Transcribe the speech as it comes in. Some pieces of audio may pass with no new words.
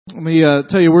Let me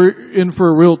tell you, we're in for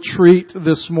a real treat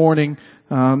this morning.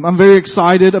 I'm very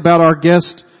excited about our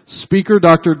guest speaker,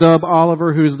 Dr. Dub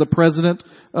Oliver, who is the president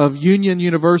of Union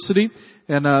University.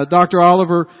 And Dr.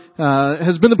 Oliver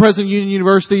has been the president of Union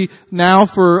University now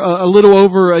for a little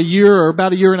over a year, or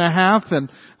about a year and a half.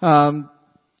 And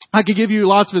I could give you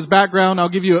lots of his background. I'll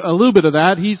give you a little bit of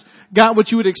that. He's got what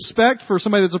you would expect for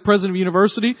somebody that's a president of a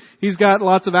university. He's got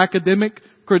lots of academic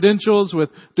credentials with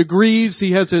degrees.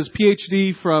 He has his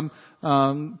PhD from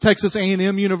Texas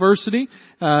A&M University,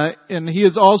 and he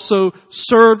has also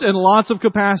served in lots of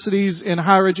capacities in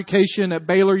higher education at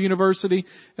Baylor University.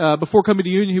 Before coming to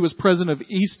Union, he was president of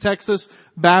East Texas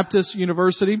Baptist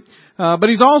University. But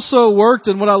he's also worked,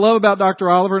 and what I love about Dr.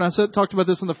 Oliver, and talked about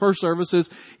this in the first service, is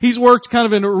he's worked kind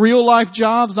of in real life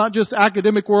jobs, not just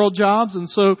academic world jobs. And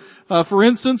so, for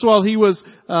instance, while he was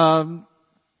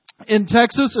in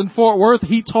Texas in Fort Worth,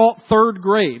 he taught third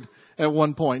grade at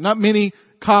one point. Not many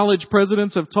college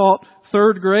presidents have taught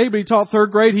third grade, but he taught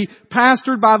third grade. He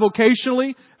pastored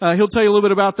bivocationally. He'll tell you a little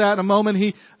bit about that in a moment.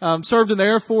 He served in the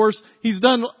Air Force. He's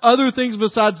done other things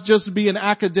besides just be an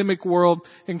academic world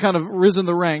and kind of risen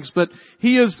the ranks. But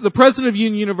he is the president of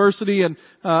Union University, and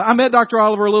I met Dr.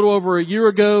 Oliver a little over a year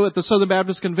ago at the Southern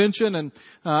Baptist Convention, and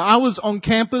I was on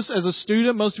campus as a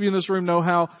student. Most of you in this room know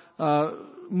how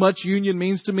much Union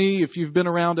means to me. If you've been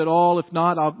around at all, if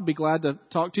not, I'll be glad to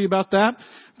talk to you about that.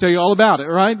 Tell you all about it,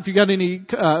 right? If you got any,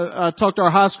 I talk to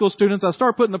our high school students. I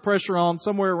start putting the pressure on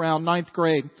somewhere around 9th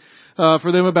grade,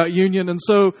 for them about Union. And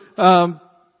so,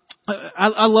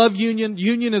 I love Union.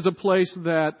 Union is a place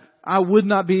that I would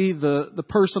not be the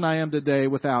person I am today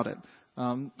without it.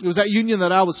 It was at Union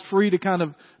that I was free to kind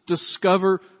of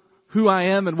discover who I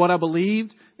am and what I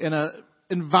believed in a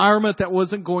environment that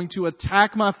wasn't going to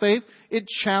attack my faith. It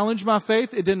challenged my faith.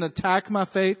 It didn't attack my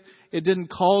faith. It didn't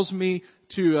cause me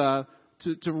to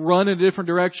run in a different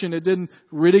direction. It didn't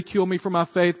ridicule me for my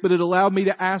faith, but it allowed me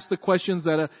to ask the questions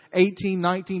that a 18,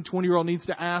 19, 20-year-old needs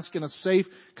to ask in a safe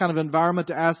kind of environment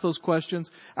to ask those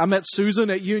questions. I met Susan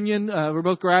at Union. We're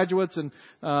both graduates, and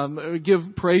give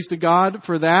praise to God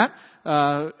for that.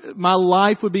 My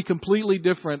life would be completely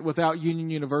different without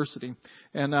Union University.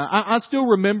 And I still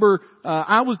remember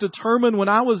I was determined when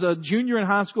I was a junior in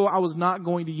high school, I was not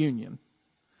going to Union.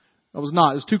 I was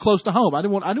not. It was too close to home. I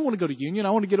didn't want to go to Union. I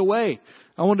wanted to get away.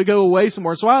 I wanted to go away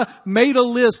somewhere. So I made a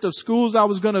list of schools I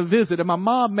was going to visit, and my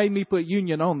mom made me put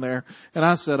Union on there. And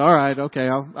I said, all right, okay,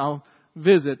 I'll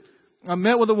visit. I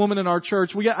met with a woman in our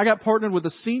church. I got partnered with a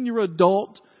senior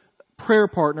adult prayer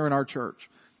partner in our church.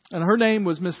 And her name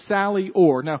was Miss Sally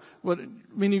Orr. Now,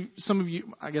 some of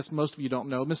you, I guess most of you don't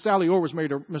know, Miss Sally Orr was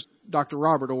married to Dr.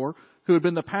 Robert Orr, who had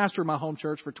been the pastor of my home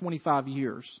church for 25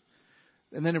 years.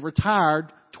 And then it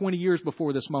retired 20 years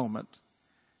before this moment.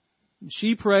 And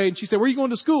she prayed, and she said, where are you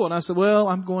going to school? And I said, well,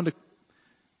 I'm going to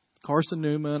Carson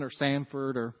Newman or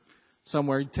Sanford or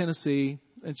somewhere in Tennessee.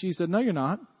 And she said, no, you're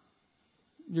not.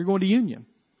 You're going to Union.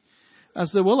 I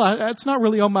said, well, that's not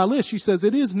really on my list. She says,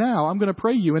 it is now. I'm going to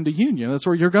pray you into Union. That's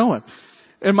where you're going.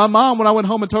 And my mom, when I went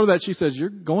home and told her that, she says, you're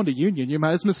going to Union.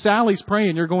 It's Miss Sally's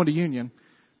praying. You're going to Union.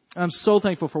 I'm so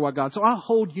thankful for what God. So I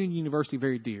hold Union University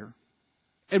very dear.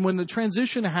 And when the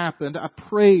transition happened, I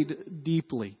prayed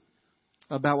deeply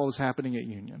about what was happening at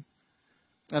Union.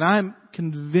 And I'm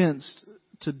convinced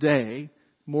today,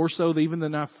 more so even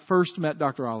than I first met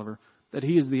Dr. Oliver, that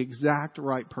he is the exact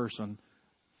right person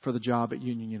for the job at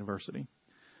Union University.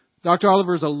 Dr.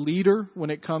 Oliver is a leader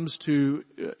when it comes to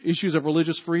issues of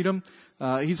religious freedom.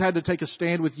 He's had to take a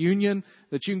stand with Union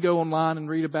that you can go online and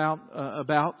read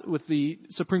about with the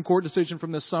Supreme Court decision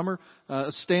from this summer.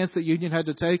 A stance that Union had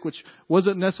to take, which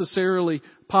wasn't necessarily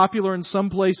popular in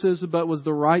some places, but was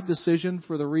the right decision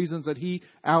for the reasons that he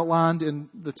outlined in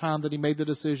the time that he made the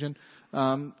decision.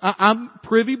 I'm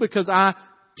privy because I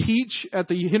teach at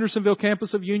the Hendersonville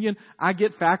campus of Union. I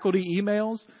get faculty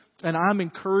emails. And I'm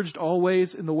encouraged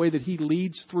always in the way that he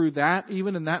leads through that,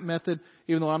 even in that method,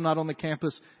 even though I'm not on the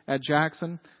campus at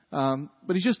Jackson.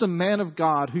 But he's just a man of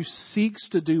God who seeks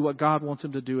to do what God wants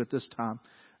him to do at this time.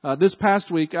 This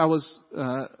past week, I was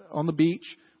on the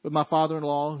beach with my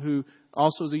father-in-law, who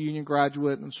also is a Union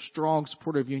graduate and strong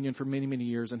supporter of Union for many, many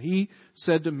years. And he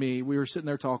said to me, we were sitting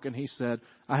there talking, he said,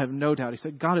 I have no doubt. He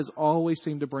said, God has always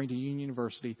seemed to bring to Union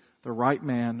University the right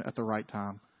man at the right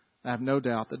time. I have no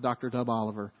doubt that Dr. Dub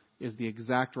Oliver is the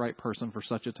exact right person for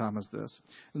such a time as this.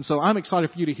 And so I'm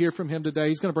excited for you to hear from him today.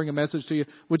 He's going to bring a message to you.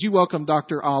 Would you welcome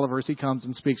Dr. Oliver as he comes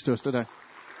and speaks to us today?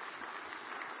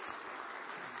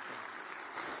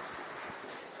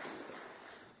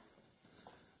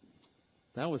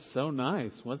 That was so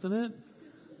nice, wasn't it?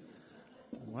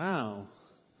 Wow.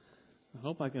 I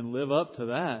hope I can live up to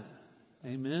that.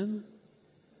 Amen.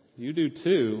 You do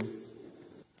too.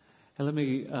 And let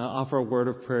me offer a word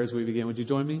of prayer as we begin. Would you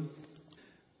join me?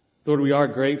 Lord, we are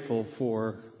grateful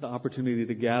for the opportunity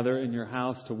to gather in your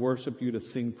house, to worship you, to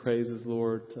sing praises,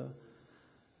 Lord,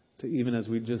 to even as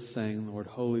we just sang, Lord,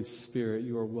 Holy Spirit,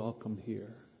 you are welcome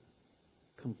here.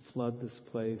 Come flood this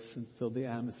place and fill the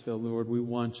atmosphere, Lord. We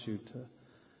want you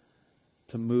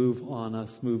to move on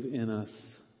us, move in us.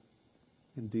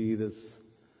 Indeed, as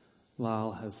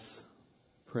Lyle has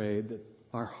prayed, that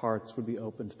our hearts would be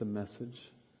open to the message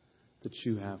that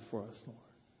you have for us, Lord.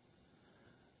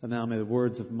 And now may the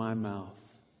words of my mouth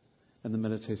and the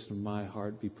meditation of my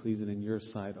heart be pleasing in your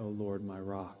sight, O Lord, my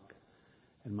rock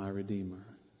and my redeemer.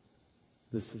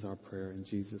 This is our prayer in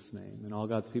Jesus' name. And all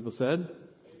God's people said,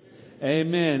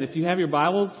 Amen. If you have your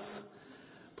Bibles,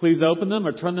 please open them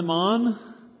or turn them on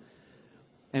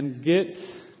and get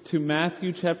to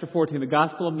Matthew chapter 14, the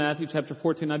Gospel of Matthew chapter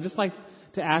 14. I'd just like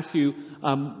to ask you,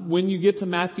 when you get to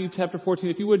Matthew chapter 14,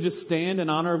 if you would just stand in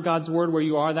honor of God's Word where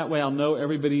you are. That way I'll know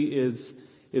everybody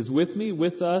is with me,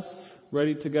 with us,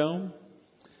 ready to go.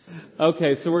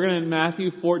 Okay, so we're going to in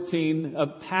Matthew 14, a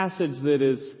passage that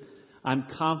is, I'm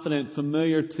confident,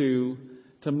 familiar to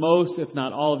most, if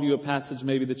not all of you, a passage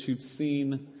maybe that you've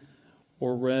seen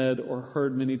or read or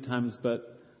heard many times,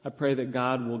 but I pray that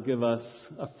God will give us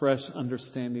a fresh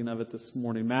understanding of it this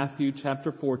morning. Matthew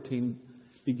chapter 14,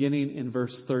 beginning in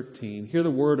verse 13. Hear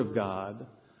the word of God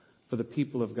for the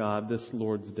people of God this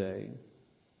Lord's day.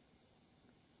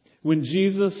 When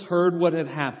Jesus heard what had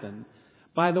happened,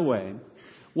 by the way,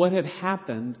 what had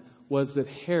happened was that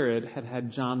Herod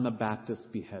had John the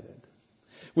Baptist beheaded.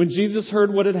 When Jesus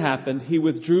heard what had happened, he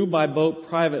withdrew by boat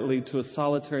privately to a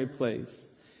solitary place.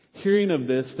 Hearing of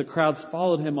this, the crowds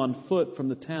followed him on foot from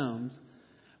the towns.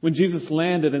 When Jesus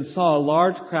landed and saw a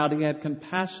large crowd, he had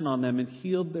compassion on them and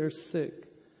healed their sick.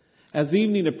 As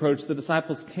evening approached, the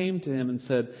disciples came to him and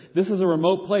said, "This is a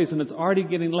remote place and it's already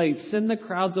getting late. Send the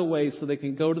crowds away so they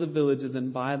can go to the villages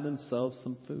and buy themselves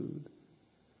some food."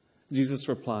 Jesus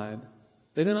replied,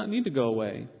 "They do not need to go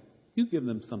away. You give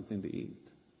them something to eat."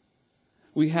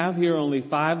 "We have here only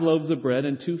 5 loaves of bread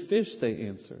and 2 fish," they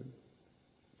answered.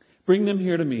 "Bring them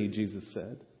here to me," Jesus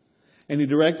said. And he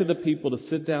directed the people to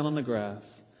sit down on the grass.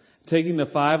 Taking the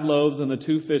 5 loaves and the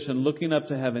 2 fish and looking up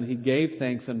to heaven, he gave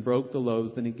thanks and broke the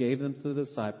loaves. Then he gave them to the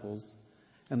disciples,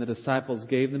 and the disciples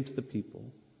gave them to the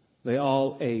people. They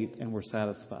all ate and were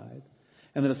satisfied.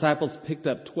 And the disciples picked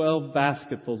up 12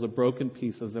 basketfuls of broken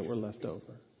pieces that were left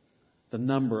over. The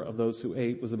number of those who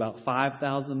ate was about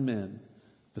 5,000 men,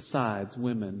 besides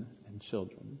women and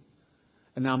children.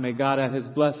 And now may God add his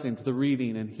blessing to the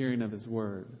reading and hearing of his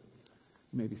word.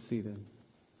 You may be seated.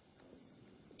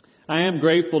 I am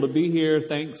grateful to be here.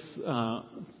 Thanks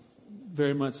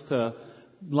very much to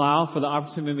Lyle for the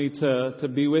opportunity to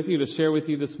be with you, to share with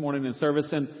you this morning in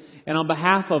service. And on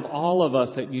behalf of all of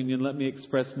us at Union, let me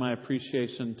express my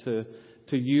appreciation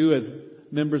to you as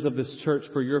members of this church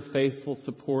for your faithful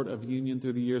support of Union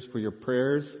through the years, for your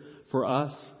prayers for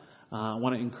us. I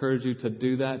want to encourage you to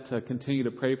do that, to continue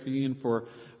to pray for Union,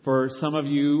 for some of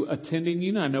you attending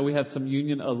Union. I know we have some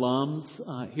Union alums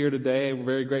here today. We're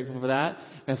very grateful for that.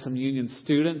 We have some Union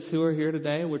students who are here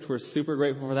today, which we're super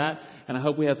grateful for that. And I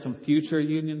hope we have some future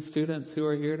Union students who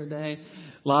are here today.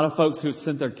 A lot of folks who've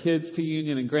sent their kids to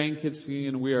Union and grandkids to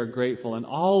Union. We are grateful. And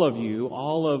all of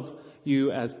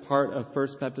you as part of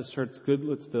First Baptist Church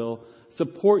Goodlettsville,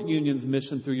 support Union's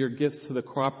mission through your gifts to the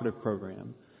cooperative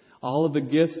program. All of the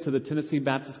gifts to the Tennessee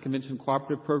Baptist Convention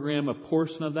Cooperative Program, a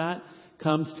portion of that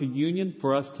comes to Union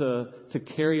for us to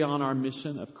carry on our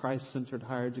mission of Christ-centered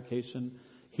higher education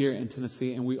here in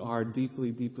Tennessee, and we are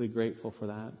deeply, deeply grateful for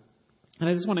that. And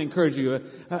I just want to encourage you,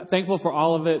 thankful for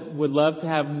all of it. Would love to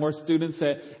have more students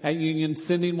at Union,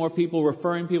 sending more people,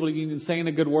 referring people to Union, saying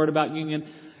a good word about Union,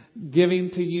 giving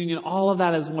to Union. All of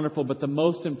that is wonderful, but the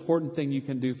most important thing you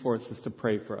can do for us is to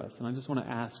pray for us. And I just want to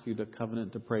ask you to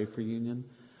covenant to pray for Union.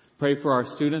 Pray for our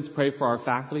students, pray for our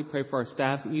faculty, pray for our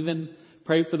staff, even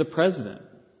pray for the president.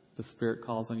 The Spirit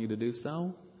calls on you to do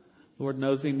so. Lord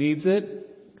knows he needs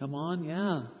it. Come on,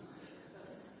 yeah.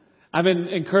 I've been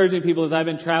encouraging people as I've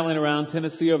been traveling around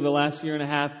Tennessee over the last year and a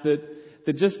half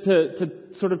that just to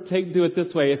sort of do it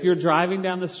this way. If you're driving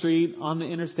down the street, on the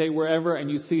interstate, wherever, and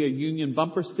you see a Union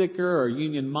bumper sticker or a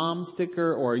Union mom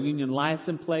sticker or a Union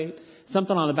license plate,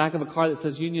 something on the back of a car that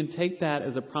says Union, take that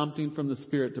as a prompting from the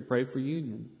Spirit to pray for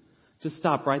Union. Just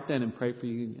stop right then and pray for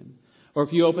Union. Or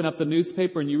if you open up the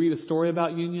newspaper and you read a story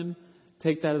about Union,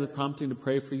 take that as a prompting to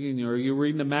pray for Union. Or you're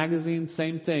reading a magazine,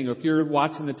 same thing. Or if you're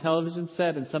watching the television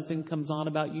set and something comes on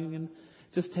about Union,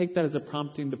 just take that as a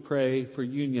prompting to pray for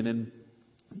Union. And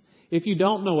If you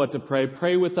don't know what to pray,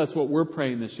 pray with us what we're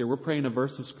praying this year. We're praying a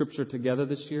verse of Scripture together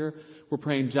this year. We're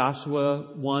praying Joshua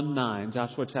 1:9,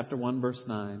 Joshua chapter 1, verse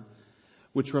 9,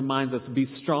 which reminds us, be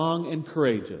strong and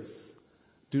courageous.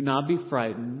 Do not be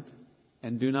frightened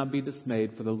and do not be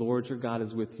dismayed, for the Lord your God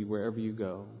is with you wherever you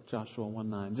go. Joshua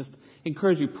 1:9. Just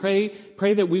encourage you.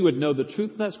 Pray that we would know the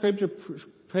truth of that Scripture.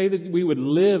 Pray that we would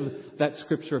live that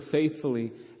Scripture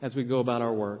faithfully as we go about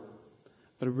our work.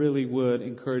 But I really would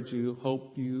encourage you,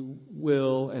 hope you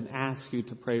will, and ask you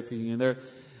to pray for you.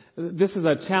 And this is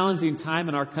a challenging time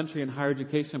in our country in higher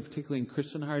education, particularly in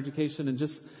Christian higher education. And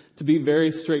just to be very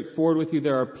straightforward with you,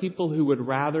 there are people who would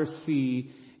rather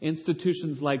see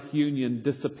institutions like Union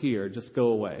disappear, just go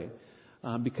away.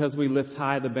 Because we lift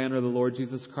high the banner of the Lord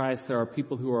Jesus Christ, there are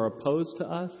people who are opposed to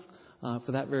us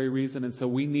for that very reason. And so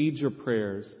we need your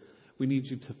prayers. We need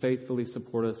you to faithfully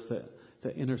support us,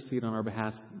 to intercede on our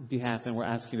behalf, and we're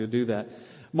asking you to do that.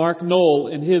 Mark Knoll,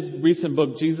 in his recent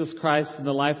book, Jesus Christ and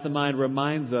the Life of the Mind,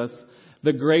 reminds us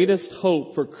the greatest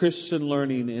hope for Christian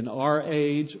learning in our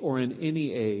age or in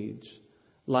any age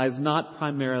lies not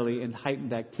primarily in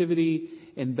heightened activity,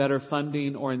 in better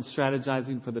funding, or in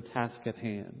strategizing for the task at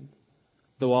hand,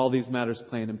 though all these matters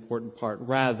play an important part.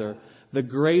 Rather, the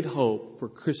great hope for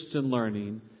Christian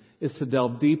learning is to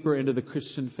delve deeper into the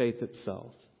Christian faith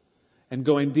itself. And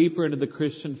going deeper into the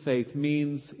Christian faith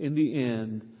means, in the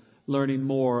end, learning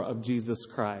more of Jesus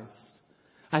Christ.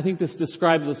 I think this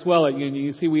describes us well at Union.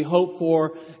 You see, we hope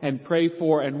for and pray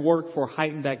for and work for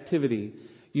heightened activity.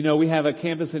 You know, we have a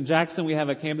campus in Jackson, we have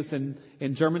a campus in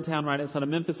Germantown right outside of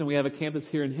Memphis, and we have a campus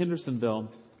here in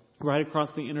Hendersonville, right across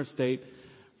the interstate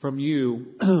from you.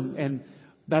 And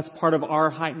that's part of our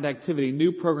heightened activity,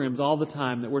 new programs all the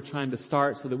time that we're trying to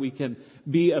start so that we can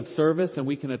be of service and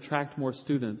we can attract more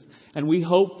students. And we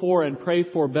hope for and pray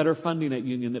for better funding at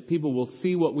Union, that people will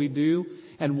see what we do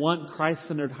and want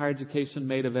Christ-centered higher education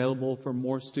made available for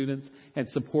more students and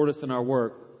support us in our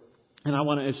work. And I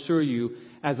want to assure you,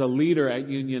 as a leader at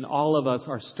Union, all of us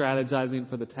are strategizing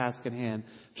for the task at hand,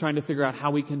 trying to figure out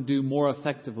how we can do more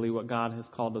effectively what God has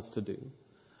called us to do.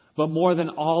 But more than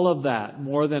all of that,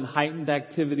 more than heightened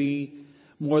activity,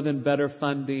 more than better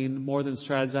funding, more than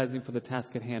strategizing for the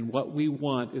task at hand, what we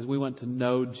want is we want to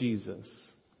know Jesus.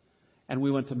 And we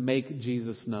want to make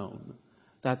Jesus known.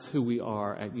 That's who we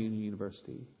are at Union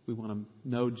University. We want to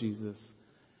know Jesus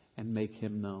and make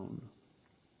Him known.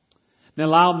 Now,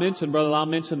 Brother Lyle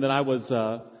mentioned that I was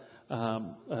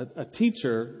a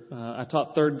teacher. I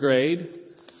taught third grade.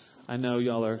 I know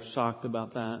y'all are shocked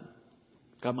about that.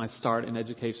 Got my start in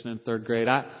education in third grade.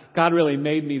 God really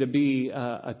made me to be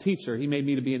a teacher. He made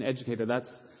me to be an educator.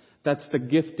 That's the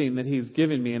gifting that He's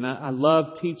given me. And I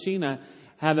love teaching. I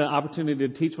had an opportunity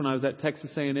to teach when I was at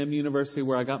Texas A&M University,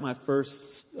 where I got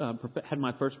had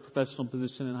my first professional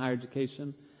position in higher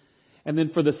education. And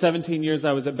then for the 17 years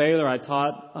I was at Baylor, I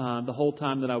taught the whole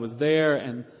time that I was there.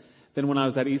 And then when I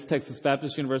was at East Texas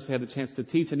Baptist University, I had the chance to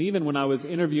teach. And even when I was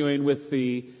interviewing with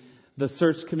the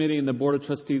search committee and the board of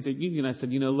trustees at Union, I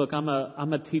said, look, I'm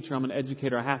a teacher, I'm an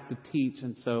educator, I have to teach,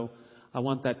 and so I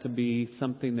want that to be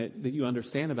something that you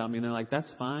understand about me. And they're like,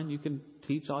 that's fine, you can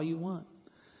teach all you want,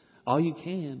 all you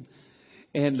can.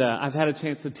 And I've had a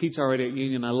chance to teach already at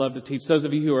Union. I love to teach. Those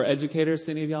of you who are educators,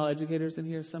 any of y'all educators in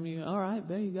here? Some of you? All right,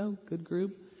 there you go, good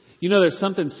group. There's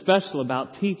something special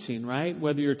about teaching, right?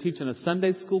 Whether you're teaching a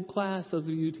Sunday school class, those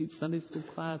of you who teach Sunday school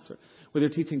class, or whether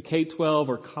you're teaching K-12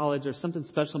 or college, there's something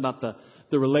special about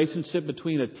the relationship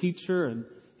between a teacher and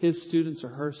his students or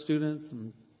her students.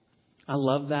 And I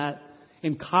love that.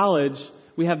 In college,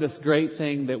 we have this great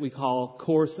thing that we call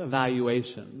course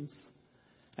evaluations.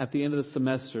 At the end of the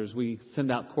semesters, we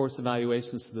send out course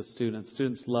evaluations to the students.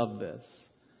 Students love this.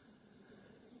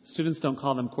 Students don't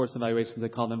call them course evaluations, they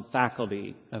call them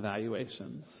faculty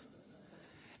evaluations.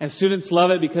 And students love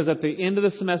it because at the end of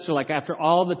the semester, like after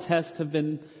all the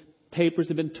papers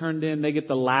have been turned in, they get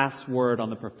the last word on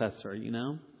the professor,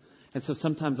 And so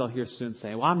sometimes I'll hear students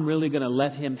say, well, I'm really going to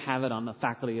let him have it on the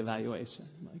faculty evaluation.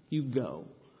 I'm like, you go.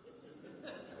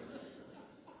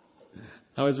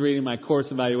 I was reading my course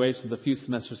evaluations a few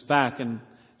semesters back, and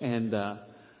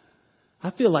I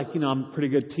feel like, I'm a pretty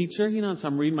good teacher, and so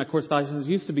I'm reading my course evaluations.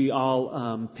 It used to be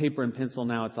all paper and pencil.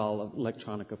 Now it's all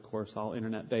electronic, of course, all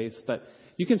internet-based. But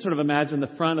you can sort of imagine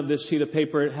the front of this sheet of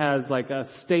paper. It has like a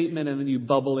statement, and then you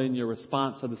bubble in your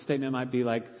response. So the statement might be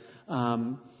like,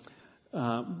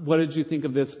 what did you think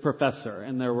of this professor?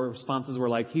 And their responses were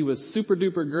like, he was super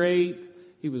duper great.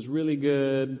 He was really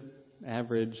good.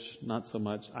 Average, not so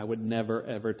much. I would never,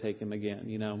 ever take him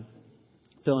again,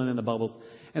 filling in the bubbles.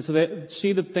 And so that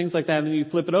sheet of things like that, and then you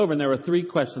flip it over, and there were 3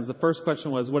 questions. The first question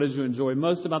was, what did you enjoy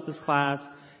most about this class?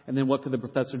 and then what could the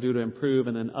professor do to improve,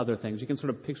 and then other things. You can sort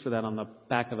of picture that on the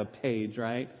back of a page,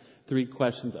 right? 3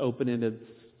 questions, open-ended,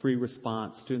 free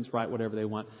response. Students write whatever they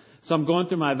want. So I'm going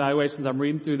through my evaluations. I'm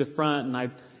reading through the front, and I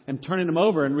am turning them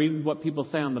over and reading what people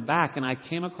say on the back. And I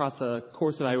came across a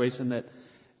course evaluation that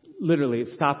literally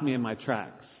stopped me in my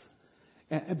tracks.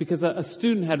 Because a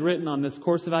student had written on this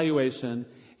course evaluation,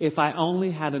 if I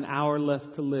only had an hour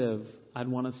left to live, I'd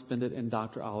want to spend it in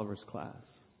Dr. Oliver's class.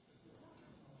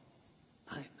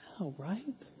 I know, right?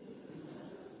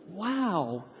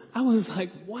 Wow. I was like,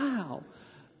 wow.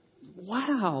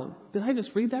 Did I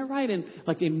just read that right? And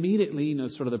like immediately,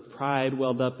 sort of the pride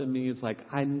welled up in me. It's like,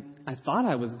 I thought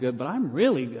I was good, but I'm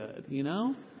really good,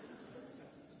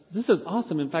 This is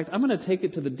awesome. In fact, I'm going to take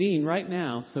it to the dean right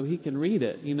now so he can read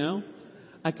it,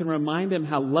 I can remind him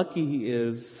how lucky he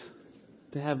is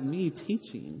to have me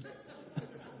teaching.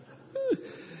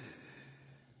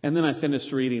 And then I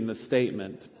finished reading the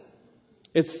statement.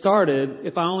 It started,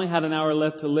 if I only had an hour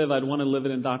left to live, I'd want to live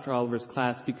it in Dr. Oliver's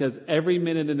class because every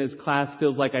minute in his class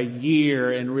feels like a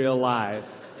year in real life.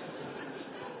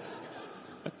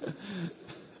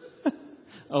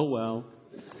 Oh well.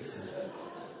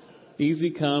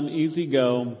 Easy come, easy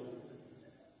go.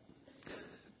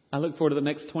 I look forward to the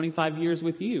next 25 years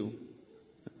with you.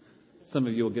 Some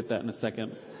of you will get that in a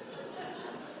second.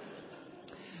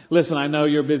 Listen, I know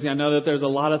you're busy. I know that there's a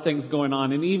lot of things going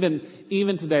on. And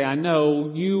even today, I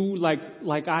know you,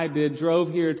 like I did, drove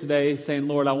here today saying,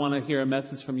 Lord, I want to hear a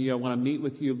message from you. I want to meet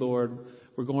with you, Lord.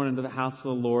 We're going into the house of the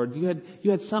Lord. You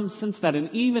had some sense of that. And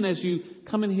even as you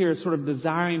come in here sort of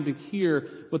desiring to hear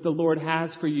what the Lord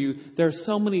has for you, there are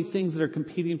so many things that are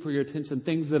competing for your attention,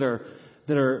 things that are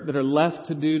left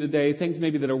to do today, things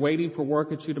maybe that are waiting for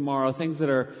work at you tomorrow, things that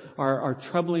are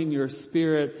troubling your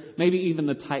spirit, maybe even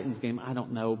the Titans game, I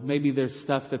don't know. Maybe there's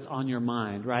stuff that's on your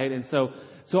mind, right? And so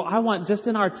I want, just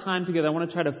in our time together, I want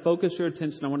to try to focus your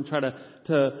attention. I want to try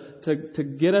to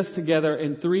get us together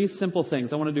in 3 simple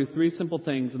things. I want to do 3 simple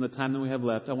things in the time that we have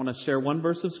left. I want to share 1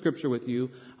 verse of Scripture with you.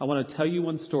 I want to tell you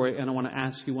 1 story, and I want to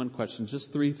ask you 1 question.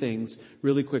 Just 3 things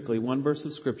really quickly. 1 verse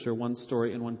of Scripture, 1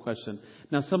 story, and 1 question.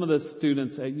 Now, some of the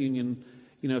students at Union,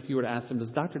 if you were to ask them,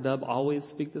 does Dr. Dubb always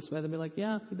speak this way? They'd be like,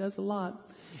 yeah, he does a lot.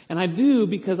 And I do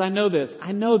because I know this.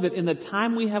 I know that in the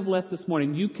time we have left this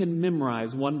morning, you can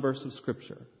memorize 1 verse of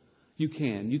Scripture. You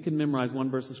can memorize 1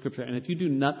 verse of Scripture. And if you do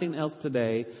nothing else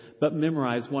today but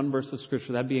memorize 1 verse of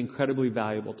Scripture, that'd be incredibly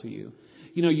valuable to you.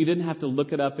 You didn't have to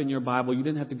look it up in your Bible. You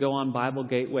didn't have to go on Bible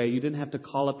Gateway. You didn't have to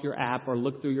call up your app or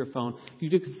look through your phone. You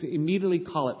just immediately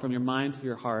call it from your mind to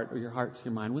your heart or your heart to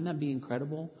your mind. Wouldn't that be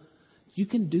incredible? You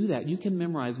can do that. You can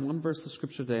memorize 1 verse of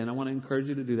Scripture today, and I want to encourage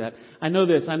you to do that. I know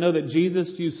this. I know that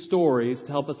Jesus used stories to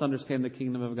help us understand the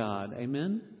kingdom of God.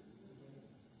 Amen?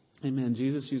 Amen.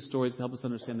 Jesus used stories to help us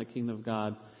understand the kingdom of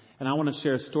God. And I want to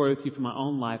share a story with you from my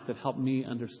own life that helped me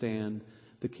understand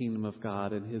the kingdom of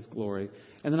God and His glory.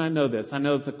 And then I know this. I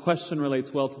know that the question relates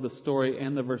well to the story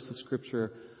and the verse of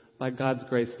Scripture. By God's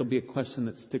grace, it'll be a question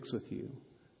that sticks with you,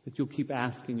 that you'll keep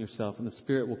asking yourself, and the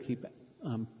Spirit will keep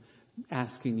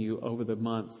asking you over the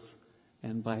months,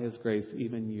 and by His grace,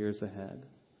 even years ahead.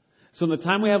 So in the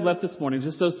time we have left this morning,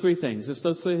 just those 3 things. Just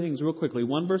those 3 things real quickly.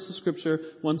 1 verse of Scripture,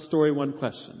 1 story, 1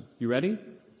 question. You ready?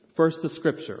 First, the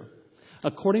Scripture.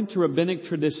 According to rabbinic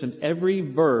tradition,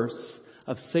 every verse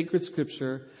of sacred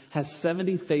Scripture has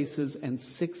 70 faces and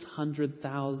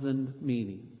 600,000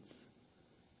 meanings.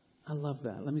 I love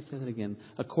that. Let me say that again.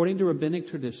 According to rabbinic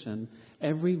tradition,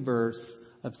 every verse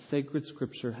of sacred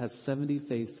Scripture has 70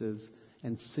 faces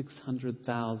and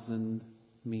 600,000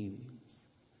 meanings.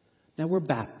 Now, we're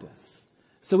Baptists,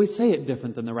 so we say it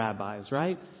different than the rabbis,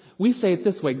 right? We say it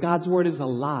this way: God's Word is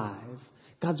alive.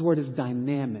 God's Word is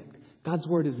dynamic. God's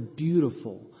Word is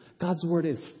beautiful. God's Word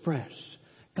is fresh.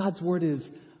 God's Word is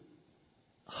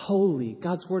holy.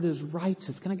 God's Word is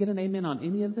righteous. Can I get an amen on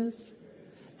any of this?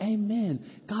 Amen.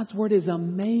 God's Word is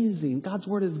amazing. God's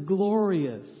Word is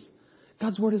glorious.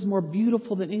 God's Word is more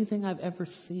beautiful than anything I've ever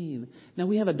seen. Now,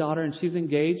 we have a daughter, and she's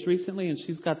engaged recently, and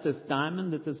she's got this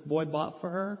diamond that this boy bought for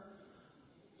her.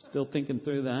 Still thinking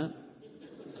through that.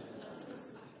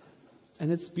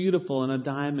 And it's beautiful, and a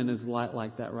diamond is light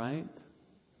like that, right?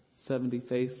 70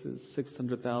 faces,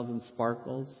 600,000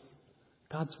 sparkles.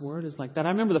 God's Word is like that. I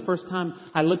remember the first time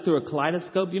I looked through a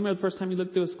kaleidoscope. Do you remember the first time you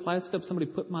looked through a kaleidoscope? Somebody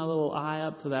put my little eye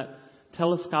up to that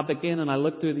telescopic end, and I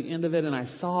looked through the end of it, and I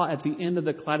saw at the end of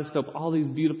the kaleidoscope all these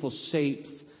beautiful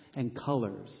shapes and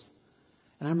colors.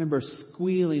 And I remember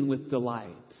squealing with delight.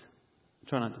 I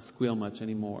try not to squeal much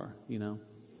anymore,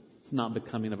 It's not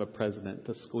becoming of a president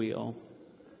to squeal.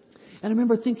 And I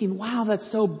remember thinking, wow,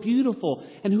 that's so beautiful.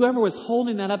 And whoever was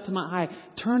holding that up to my eye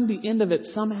turned the end of it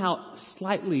somehow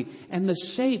slightly. And the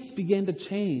shapes began to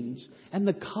change. And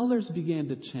the colors began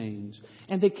to change.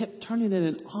 And they kept turning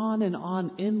it and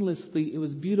on endlessly. It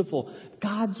was beautiful.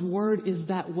 God's Word is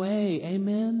that way.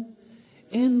 Amen?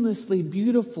 Endlessly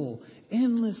beautiful.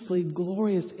 Endlessly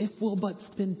glorious. If we'll but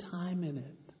spend time in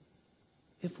it.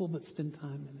 If we'll but spend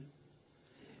time in it.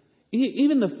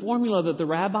 Even the formula that the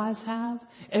rabbis have,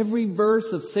 every verse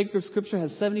of sacred scripture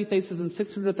has 70 faces and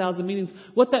 600,000 meanings.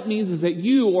 What that means is that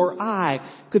you or I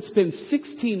could spend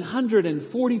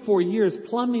 1,644 years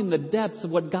plumbing the depths of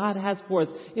what God has for us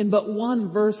in but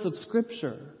one verse of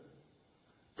scripture.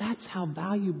 That's how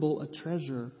valuable a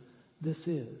treasure this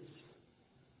is.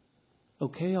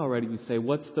 Okay, already you say,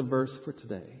 what's the verse for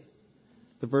today?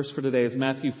 The verse for today is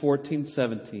Matthew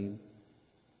 14:17.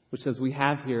 Which says, we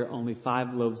have here only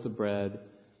 5 loaves of bread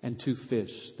and 2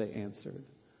 fish, they answered.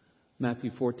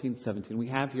 Matthew 14:17. We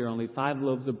have here only 5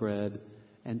 loaves of bread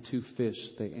and 2 fish,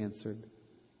 they answered.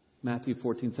 Matthew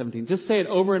 14:17. Just say it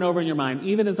over and over in your mind.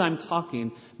 Even as I'm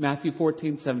talking, Matthew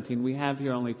 14:17. We have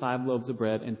here only 5 loaves of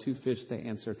bread and 2 fish, they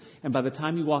answered. And by the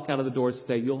time you walk out of the doors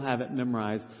today, you'll have it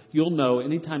memorized. You'll know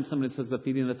anytime somebody says the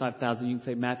feeding of the 5,000, you can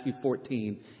say Matthew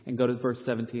 14 and go to verse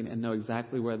 17 and know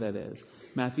exactly where that is.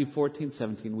 Matthew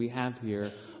 14:17, we have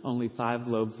here only 5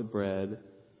 loaves of bread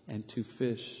and 2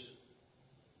 fish,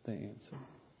 they answer.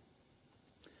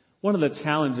 One of the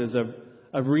challenges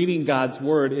of reading God's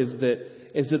Word is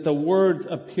that the words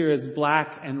appear as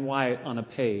black and white on a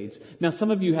page. Now,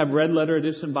 some of you have red letter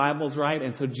edition Bibles, right?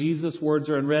 And so Jesus' words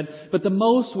are in red. But the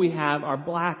most we have are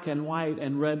black and white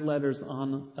and red letters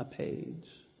on a page.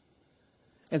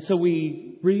 And so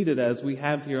we read it as, we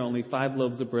have here only 5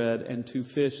 loaves of bread and 2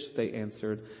 fish, they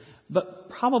answered. But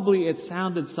probably it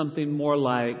sounded something more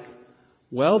like,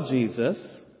 well, Jesus,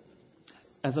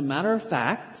 as a matter of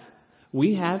fact,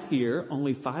 we have here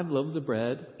only 5 loaves of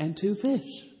bread and 2 fish.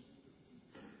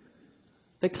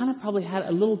 They kind of probably had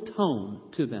a little tone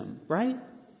to them, right?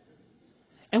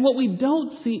 And what we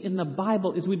don't see in the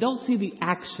Bible is we don't see the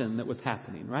action that was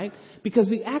happening, right? Because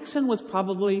the action was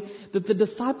probably that the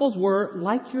disciples were,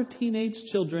 like your teenage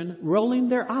children, rolling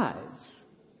their eyes.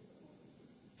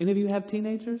 Any of you have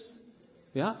teenagers?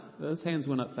 Yeah, those hands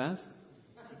went up fast.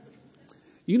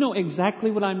 You know exactly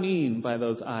what I mean by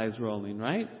those eyes rolling,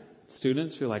 right?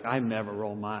 Students, you're like, I never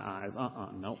roll my eyes.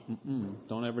 Nope,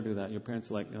 don't ever do that. Your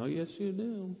parents are like, oh, yes, you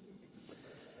do.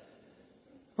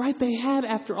 Right? They had,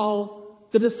 after all,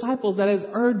 the disciples that has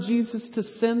urged Jesus to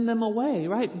send them away,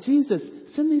 right? Jesus,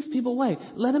 send these people away.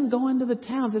 Let them go into the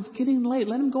towns. It's getting late.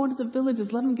 Let them go into the villages.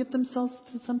 Let them get themselves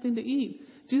to something to eat.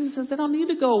 Jesus says, they don't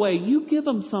need to go away. You give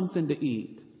them something to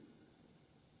eat.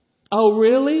 Oh,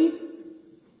 really?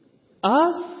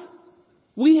 Us?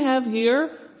 We have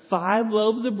here 5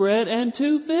 loaves of bread and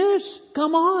 2 fish.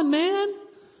 Come on, man.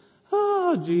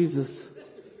 Oh, Jesus.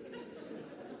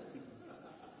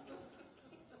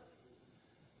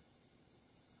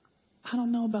 I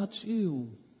don't know about you,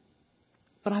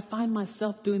 but I find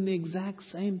myself doing the exact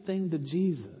same thing to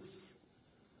Jesus.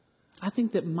 I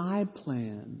think that my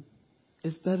plan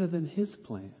is better than His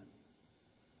plan.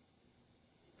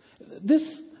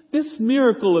 This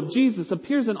miracle of Jesus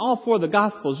appears in all 4 of the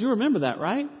Gospels. You remember that,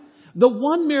 right? The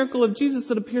one miracle of Jesus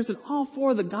that appears in all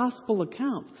 4 of the Gospel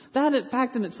accounts. That, in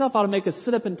fact, in itself ought to make us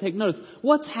sit up and take notice.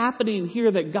 What's happening here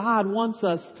that God wants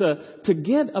us to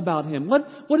get about Him?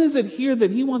 What is it here that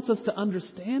He wants us to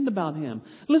understand about Him?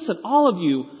 Listen, all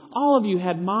of you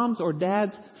had moms or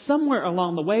dads somewhere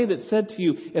along the way that said to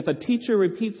you, if a teacher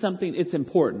repeats something, it's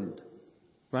important.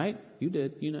 Right? You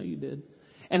did. You know you did.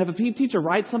 And if a teacher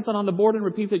writes something on the board and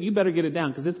repeats it, you better get it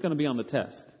down because it's going to be on the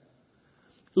test.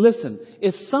 Listen,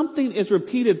 if something is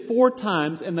repeated 4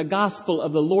 times in the gospel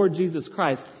of the Lord Jesus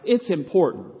Christ, it's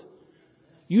important.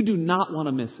 You do not want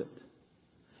to miss it.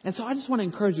 And so I just want to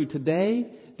encourage you today,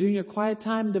 during your quiet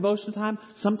time, devotion time,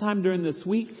 sometime during this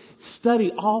week,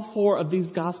 study all 4 of these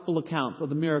gospel accounts of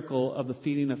the miracle of the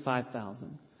feeding of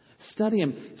 5,000. Study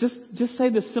them. Just say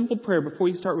this simple prayer before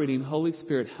you start reading. Holy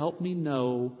Spirit, help me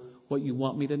know what you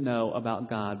want me to know about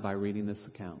God by reading this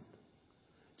account.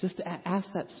 Just ask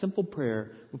that simple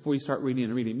prayer before you start reading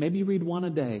and reading. Maybe read 1 a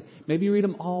day. Maybe read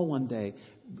them all one day.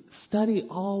 Study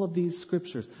all of these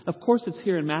scriptures. Of course, it's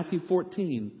here in Matthew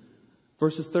 14,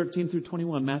 verses 13 through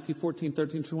 21. Matthew 14,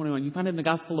 13 through 21. You find it in the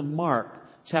Gospel of Mark,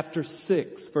 chapter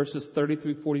 6, verses 30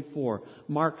 through 44.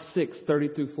 Mark 6, 30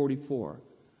 through 44.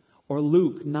 Or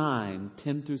Luke 9,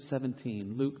 10 through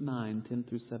 17. Luke 9, 10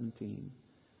 through 17.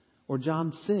 Or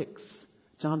John 6,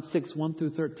 1 through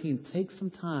 13. Take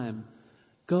some time.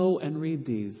 Go and read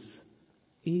these,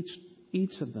 each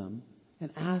of them, and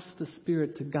ask the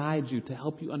Spirit to guide you, to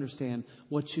help you understand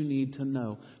what you need to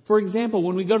know. For example,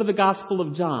 when we go to the Gospel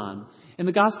of John, in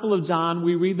the Gospel of John,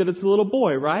 we read that it's a little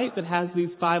boy, right, that has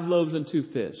these 5 loaves and 2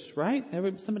 fish, right?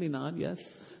 Somebody nod, yes.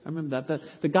 I remember that.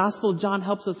 The Gospel of John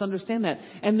helps us understand that.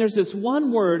 And there's this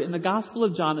one word in the Gospel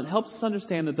of John that helps us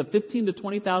understand that the 15 to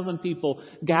 20,000 people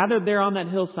gathered there on that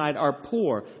hillside are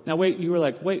poor. Now wait, you were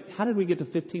like, wait, how did we get to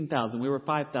 15,000? We were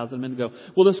 5,000 men ago.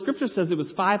 Well, the Scripture says it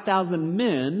was 5,000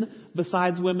 men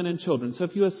besides women and children. So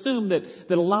if you assume that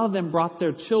a lot of them brought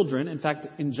their children, in fact,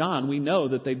 in John, we know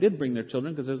that they did bring their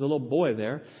children because there's a little boy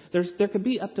there. There could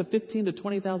be up to 15 to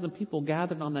 20,000 people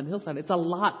gathered on that hillside. It's a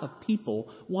lot of people,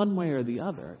 one way or the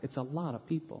other. It's a lot of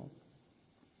people.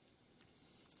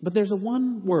 But there's a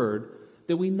one word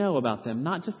that we know about them,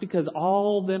 not just because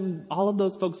all of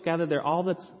those folks gathered there, all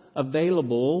that's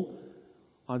available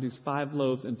are these 5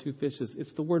 loaves and 2 fishes.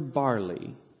 It's the word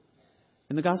barley.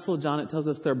 In the Gospel of John, it tells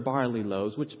us they're barley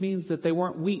loaves, which means that they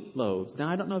weren't wheat loaves. Now,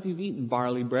 I don't know if you've eaten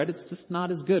barley bread. It's just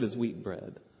not as good as wheat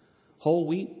bread. Whole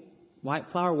wheat, white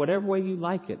flour, whatever way you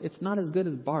like it. It's not as good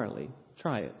as barley.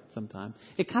 Try it sometime.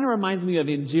 It kind of reminds me of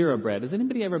injera bread. Has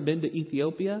anybody ever been to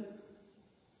Ethiopia?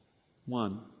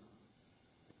 One.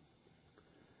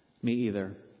 Me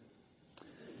either.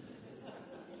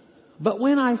 But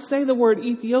when I say the word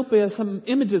Ethiopia, some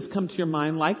images come to your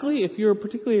mind. Likely,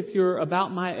 particularly if you're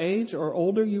about my age or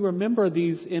older, you remember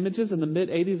these images. In the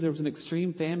mid-'80s, there was an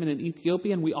extreme famine in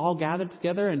Ethiopia, and we all gathered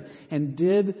together and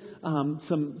did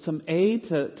some aid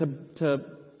to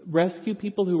rescue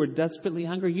people who were desperately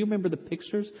hungry. You remember the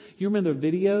pictures? You remember the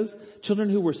videos?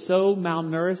 Children who were so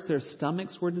malnourished, their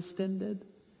stomachs were distended.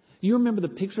 You remember the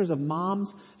pictures of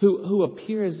moms who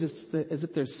appear as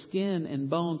if they're skin and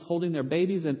bones holding their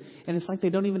babies, and it's like they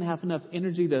don't even have enough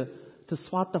energy to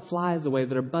swat the flies away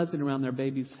that are buzzing around their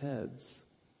babies' heads.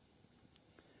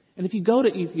 And if you go to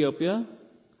Ethiopia,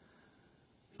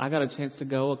 I got a chance to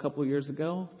go a couple of years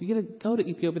ago. If you go to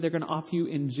Ethiopia, they're going to offer you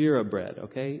injera bread,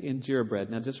 okay? Injera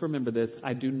bread. Now, just remember this.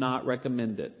 I do not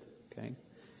recommend it, okay?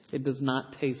 It does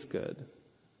not taste good.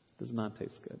 It does not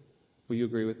taste good. Will you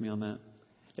agree with me on that?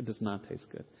 It does not taste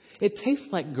good. It tastes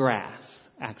like grass,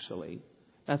 actually.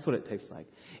 That's what it tastes like.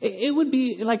 It would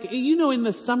be like, in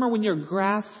the summer when your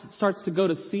grass starts to go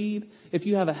to seed, if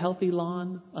you have a healthy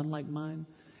lawn, unlike mine,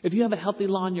 if you have a healthy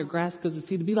lawn, your grass goes to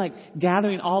seed. It'd be like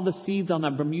gathering all the seeds on the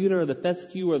Bermuda or the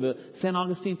fescue or the San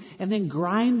Augustine and then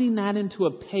grinding that into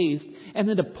a paste and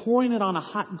then pouring it on a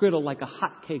hot griddle like a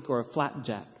hot cake or a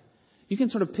flapjack. You can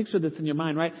sort of picture this in your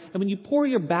mind, right? And when you pour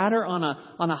your batter on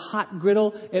a hot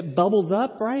griddle, it bubbles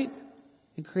up, right?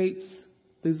 It creates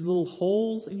these little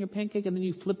holes in your pancake, and then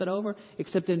you flip it over.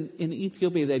 Except in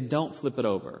Ethiopia, they don't flip it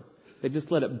over. They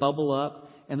just let it bubble up,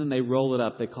 and then they roll it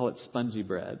up. They call it spongy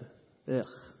bread. Ugh.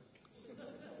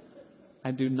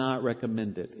 I do not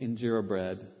recommend it. Injera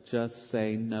bread. Just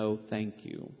say no, thank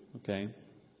you. Okay?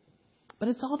 But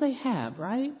it's all they have,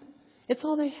 right? It's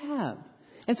all they have.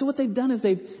 And so what they've done is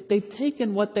they've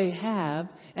taken what they have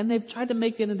and they've tried to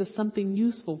make it into something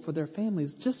useful for their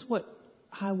families. Just what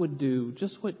I would do.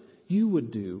 Just what you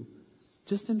would do.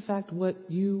 Just in fact what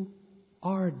you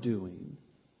are doing.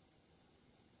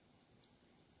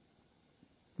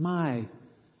 My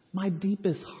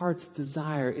deepest heart's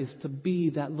desire is to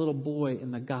be that little boy in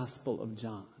the Gospel of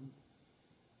John.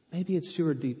 Maybe it's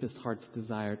your deepest heart's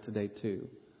desire today too.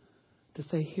 To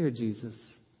say, here, Jesus,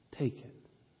 take it.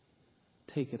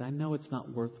 Take it. I know it's not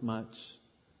worth much.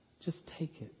 Just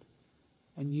take it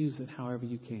and use it however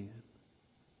you can.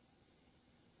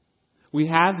 We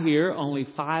have here only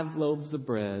 5 loaves of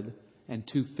bread and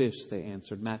 2 fish, they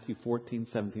answered. Matthew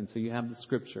 14:17. So you have the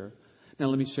scripture. Now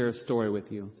let me share a story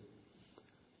with you.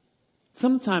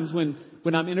 Sometimes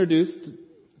when I'm introduced,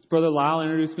 Brother Lyle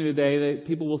introduced me today, that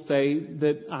people will say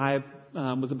that I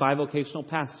was a bivocational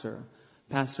pastor.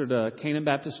 Pastored a Canaan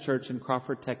Baptist Church in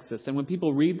Crawford, Texas. And when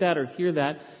people read that or hear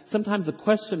that, sometimes a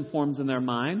question forms in their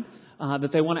mind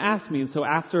that they want to ask me. And so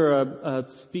after a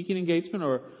speaking engagement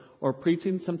or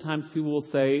preaching, sometimes people will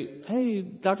say, hey,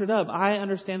 Dr. Dub, I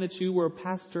understand that you were a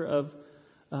pastor of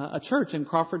a church in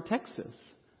Crawford, Texas.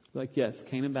 Like, yes,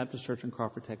 Canaan Baptist Church in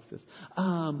Crawford, Texas.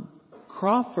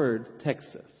 Crawford,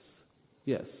 Texas.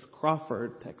 Yes,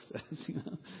 Crawford, Texas.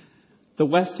 The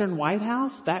Western White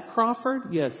House, that Crawford?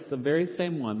 Yes, the very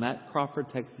same one, that Crawford,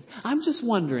 Texas. I'm just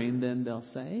wondering, then they'll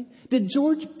say, did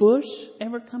George Bush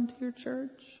ever come to your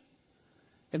church?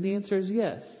 And the answer is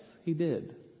yes, he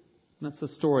did. And that's the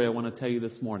story I want to tell you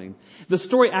this morning. The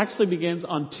story actually begins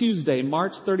on Tuesday,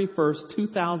 March 31st,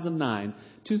 2009.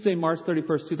 Tuesday, March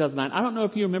 31st, 2009. I don't know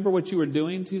if you remember what you were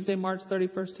doing Tuesday, March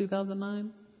 31st,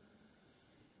 2009.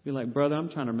 You're like, brother, I'm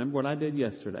trying to remember what I did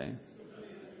yesterday.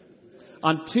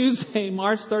 On Tuesday,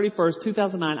 March 31st,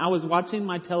 2009, I was watching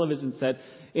my television set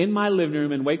in my living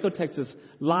room in Waco, Texas,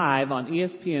 live on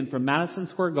ESPN from Madison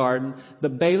Square Garden. The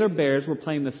Baylor Bears were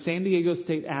playing the San Diego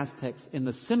State Aztecs in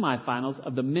the semifinals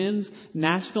of the Men's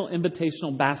National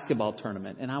Invitational Basketball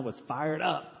Tournament. And I was fired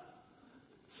up.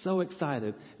 So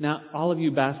excited. Now, all of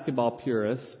you basketball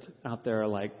purists out there are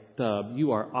like, Dub,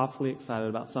 you are awfully excited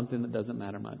about something that doesn't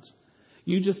matter much.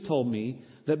 You just told me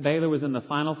that Baylor was in the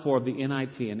Final Four of the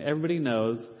NIT, and everybody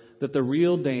knows that the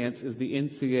real dance is the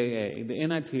NCAA. The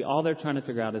NIT, all they're trying to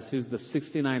figure out is who's the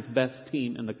 69th best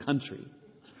team in the country.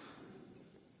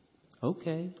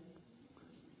 Okay.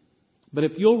 But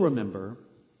if you'll remember,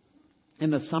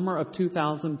 in the summer of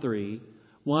 2003,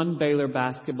 one Baylor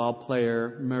basketball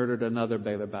player murdered another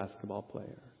Baylor basketball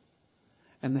player.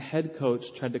 And the head coach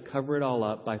tried to cover it all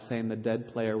up by saying the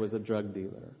dead player was a drug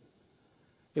dealer.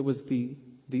 It was the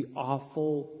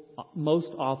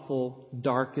most awful,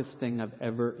 darkest thing I've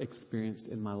ever experienced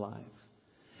in my life.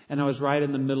 And I was right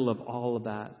in the middle of all of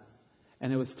that.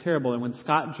 And it was terrible. And when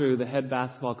Scott Drew, the head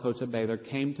basketball coach at Baylor,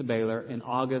 came to Baylor in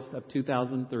August of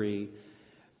 2003,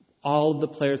 all of the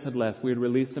players had left. We had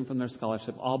released them from their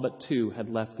scholarship. All but 2 had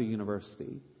left the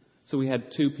university. So we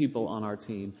had 2 people on our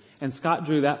team. And Scott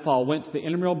Drew that fall went to the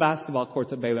intramural basketball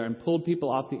courts at Baylor and pulled people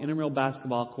off the intramural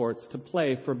basketball courts to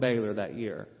play for Baylor that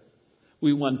year.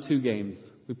 We won 2 games.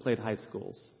 We played high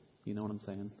schools. You know what I'm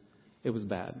saying? It was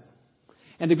bad.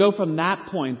 And to go from that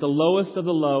point, the lowest of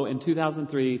the low in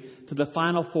 2003, to the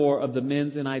Final Four of the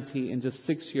men's NIT in just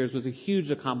 6 years was a huge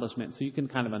accomplishment. So you can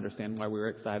kind of understand why we were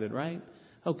excited, right?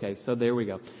 Okay, so there we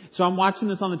go. So I'm watching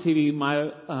this on the TV.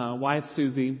 My wife,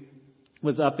 Susie,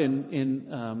 was up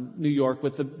in New York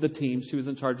with the team. She was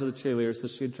in charge of the cheerleaders, so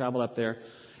she had traveled up there.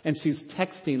 And she's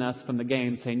texting us from the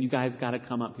game saying, you guys got to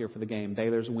come up here for the game.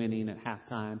 Baylor's winning at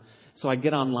halftime. So I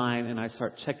get online and I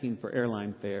start checking for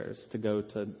airline fares to go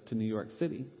to New York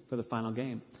City for the final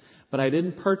game. But I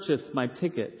didn't purchase my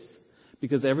tickets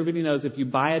because everybody knows if you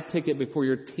buy a ticket before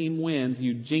your team wins,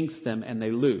 you jinx them and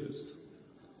they lose.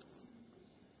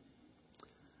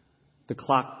 The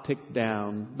clock ticked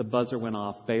down. The buzzer went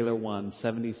off. Baylor won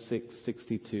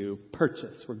 76-62.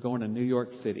 Purchase. We're going to New York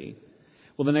City.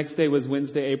 Well, the next day was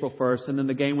Wednesday, April 1st, and then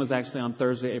the game was actually on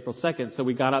Thursday, April 2nd. So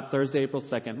we got up Thursday, April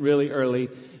 2nd, really early,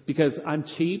 because I'm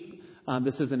cheap.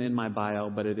 This isn't in my bio,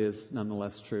 but it is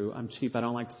nonetheless true. I'm cheap. I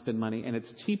don't like to spend money, and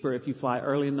it's cheaper if you fly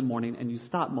early in the morning and you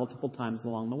stop multiple times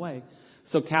along the way.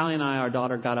 So Callie and I, our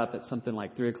daughter, got up at something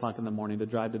like 3 o'clock in the morning to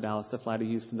drive to Dallas, to fly to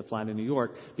Houston, to fly to New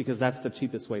York, because that's the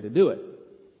cheapest way to do it.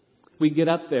 We get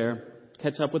up there,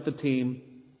 catch up with the team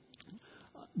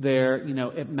there,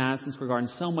 at Madison Square Garden.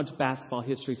 So much basketball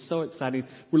history, so exciting.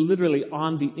 We're literally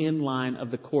on the end line of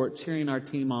the court cheering our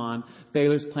team on.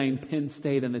 Baylor's playing Penn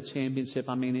State in the championship.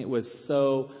 I mean, it was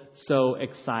so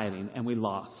exciting. And we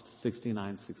lost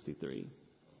 69-63.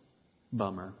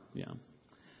 Bummer, yeah.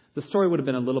 The story would have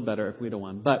been a little better if we'd have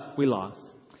won, but we lost.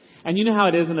 And you know how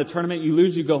it is in a tournament. You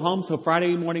lose, you go home. So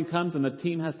Friday morning comes and the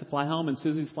team has to fly home, and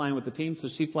Susie's flying with the team, so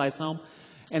she flies home.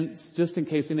 And just in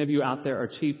case any of you out there are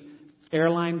cheap,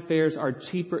 airline fares are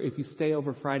cheaper if you stay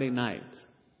over Friday night.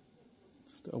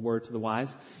 Just a word to the wise.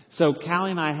 So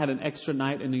Callie and I had an extra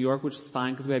night in New York, which was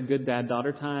fine because we had good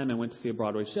dad-daughter time and went to see a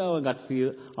Broadway show and got to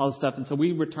see all the stuff. And so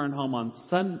we returned home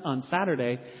on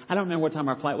Saturday. I don't remember what time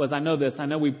our flight was. I know this. I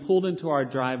know we pulled into our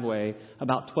driveway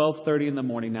about 12:30 in the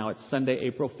morning. Now it's Sunday,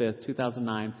 April 5th,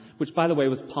 2009, which, by the way,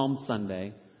 was Palm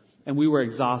Sunday. And we were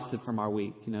exhausted from our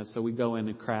week, so we go in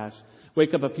and crash.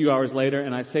 Wake up a few hours later,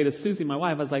 and I say to Susie, my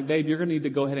wife, I was like, babe, you're going to need to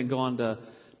go ahead and go on to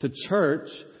church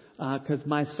because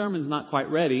my sermon's not quite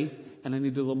ready, and I need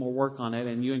to do a little more work on it,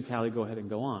 and you and Callie go ahead and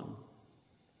go on.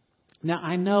 Now,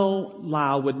 I know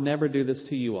Lyle would never do this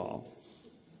to you all.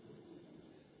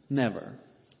 Never.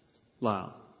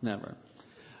 Lyle, never.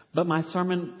 But my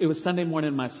sermon, it was Sunday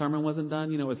morning, my sermon wasn't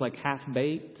done. It was like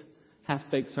half-baked.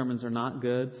 Half-baked sermons are not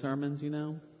good sermons,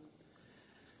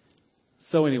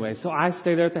 So anyway, so I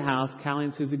stay there at the house. Callie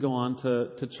and Susie go on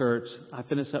to church. I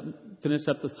finish up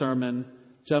the sermon,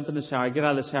 jump in the shower, get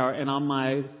out of the shower, and on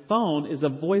my phone is a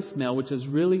voicemail, which is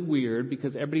really weird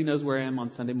because everybody knows where I am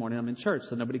on Sunday morning. I'm in church,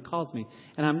 so nobody calls me.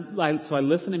 And so I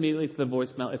listen immediately to the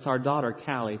voicemail. It's our daughter,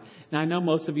 Callie. Now I know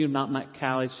most of you have not met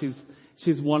Callie.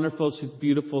 She's wonderful. She's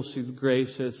beautiful. She's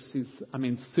gracious. She's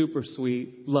super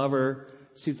sweet. Love her.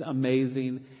 She's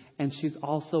amazing. And she's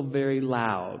also very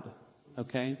loud.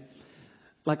 Okay?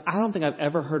 I don't think I've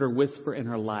ever heard her whisper in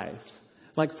her life.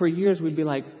 For years, we'd be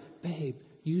like, babe,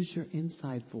 use your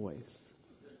inside voice.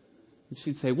 And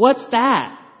she'd say, what's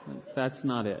that? That's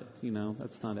not it,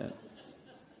 that's not it.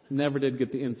 Never did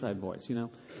get the inside voice,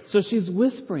 So she's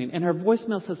whispering, and her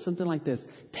voicemail says something like this.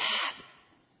 Dad,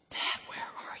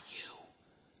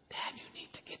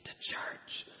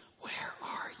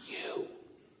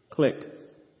 Click.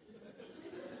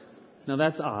 Now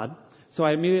that's odd. So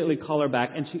I immediately call her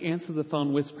back, and she answers the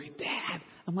phone whispering, Dad.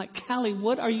 I'm like, Callie,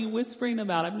 what are you whispering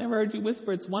about? I've never heard you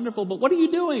whisper. It's wonderful, but what are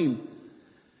you doing?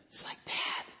 She's like,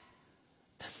 Dad,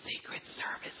 the Secret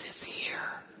Service is here.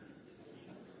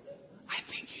 I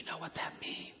think you know what that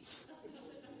means.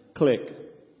 Click.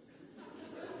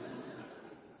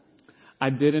 I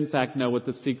did, in fact, know what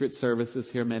the Secret Service is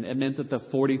here meant. It meant that the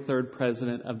 43rd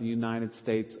President of the United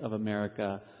States of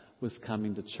America was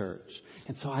coming to church.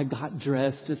 And so I got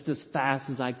dressed just as fast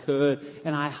as I could,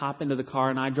 and I hop into the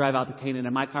car, and I drive out to Canaan,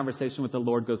 and my conversation with the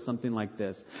Lord goes something like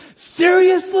this.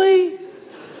 Seriously?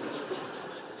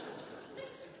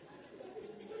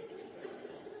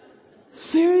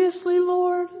 Seriously,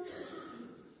 Lord?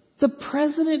 The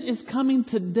President is coming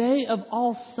today of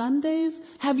all Sundays?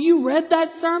 Have you read that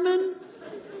sermon?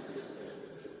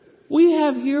 We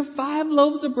have here 5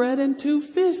 loaves of bread and 2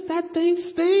 fish. That thing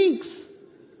stinks.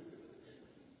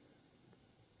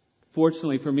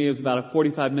 Fortunately for me, it was about a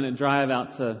 45-minute drive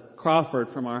out to Crawford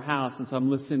from our house. And so I'm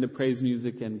listening to praise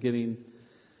music and getting,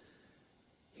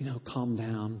 calmed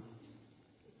down.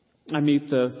 I meet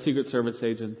the Secret Service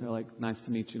agent. They're like, nice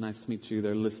to meet you, nice to meet you.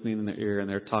 They're listening in their ear and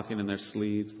they're talking in their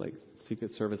sleeves like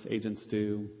Secret Service agents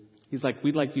do. He's like,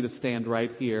 we'd like you to stand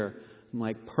right here. I'm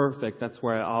like, perfect. That's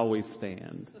where I always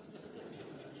stand.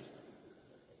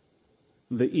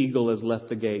 The eagle has left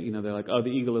the gate. They're like, oh, the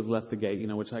eagle has left the gate,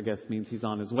 which I guess means he's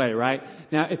on his way, right?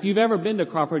 Now, if you've ever been to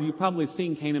Crawford, you've probably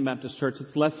seen Canaan Baptist Church.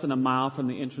 It's less than a mile from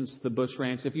the entrance to the Bush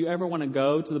Ranch. If you ever want to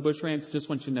go to the Bush Ranch, just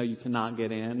want you to know you cannot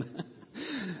get in.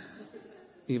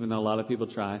 Even though a lot of people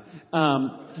try.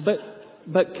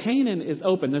 But Canaan is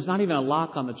open. There's not even a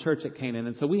lock on the church at Canaan.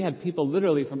 And so we had people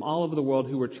literally from all over the world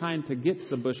who were trying to get to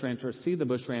the Bush Ranch or see the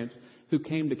Bush Ranch who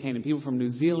came to Canaan. People from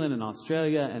New Zealand and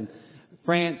Australia and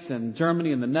France and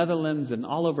Germany and the Netherlands and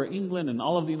all over England and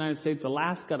all over the United States,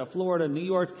 Alaska to Florida, New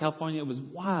York to California. It was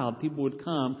wild. People would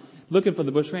come looking for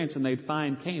the Bush Ranch and they'd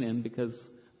find Canaan because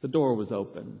the door was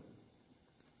open.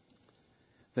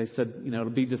 They said, it'll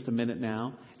be just a minute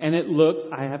now. And it looks,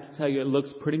 I have to tell you, it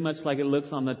looks pretty much like it looks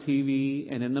on the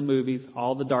TV and in the movies.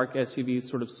 All the dark SUVs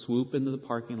sort of swoop into the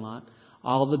parking lot.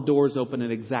 All the doors open at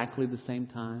exactly the same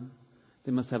time.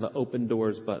 They must have an open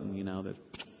doors button, that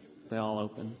they all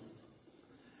open.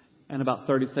 And about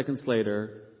 30 seconds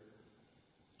later,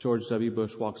 George W.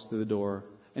 Bush walks through the door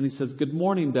and he says, good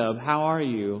morning, Dub. How are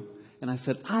you? And I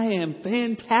said, I am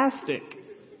fantastic.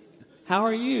 How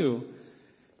are you?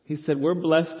 He said, we're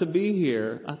blessed to be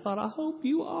here. I thought, I hope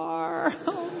you are.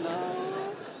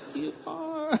 Oh, no, you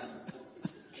are.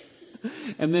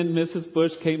 And then Mrs.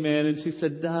 Bush came in and she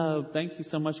said, Dub, thank you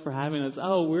so much for having us.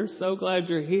 Oh, we're so glad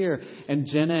you're here. And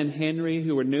Jenna and Henry,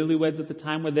 who were newlyweds at the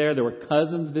time, were there. There were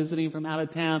cousins visiting from out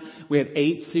of town. We had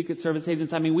 8 Secret Service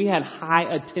agents. I mean, we had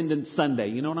high attendance Sunday.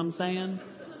 You know what I'm saying?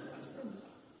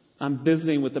 I'm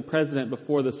visiting with the president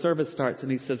before the service starts,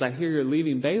 and he says, I hear you're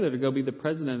leaving Baylor to go be the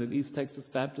president at East Texas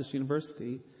Baptist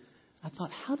University. I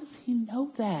thought, how does he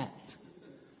know that?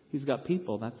 He's got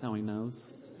people. That's how he knows.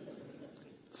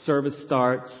 Service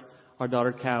starts. Our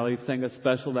daughter Callie sang a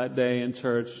special that day in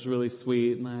church. It was really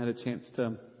sweet, and I had a chance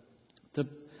to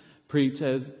preach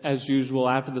as usual.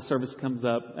 After the service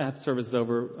is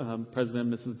over,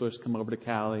 President and Mrs. Bush come over to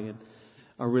Callie and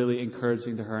are really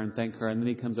encouraging to her and thank her. And then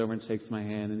he comes over and shakes my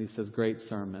hand and he says, great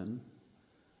sermon.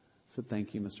 I said,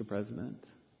 thank you, Mr. President.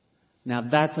 Now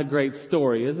that's a great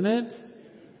story, isn't it?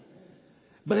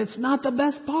 But it's not the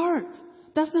best part.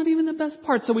 That's not even the best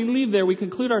part. So we leave there. We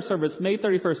conclude our service. May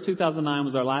 31st, 2009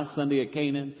 was our last Sunday at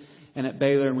Canaan and at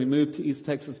Baylor. And we moved to East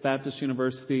Texas Baptist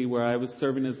University where I was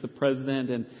serving as the president.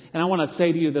 And I want to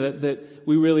say to you that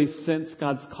we really sensed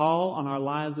God's call on our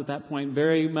lives at that point,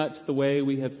 very much the way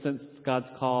we have sensed God's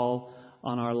call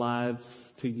on our lives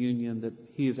to Union, that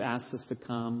He has asked us to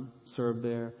come serve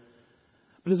there.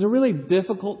 But it's a really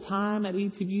difficult time at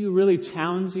ETBU, really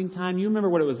challenging time. You remember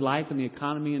what it was like in the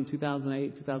economy in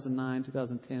 2008, 2009,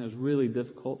 2010. It was really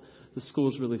difficult. The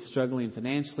school's really struggling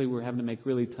financially. We were having to make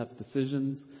really tough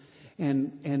decisions.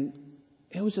 And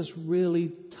it was just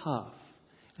really tough.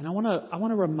 And I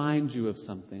want to remind you of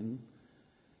something.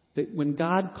 That when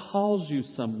God calls you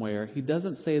somewhere, He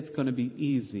doesn't say it's going to be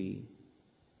easy.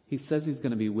 He says He's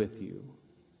going to be with you.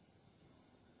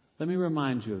 Let me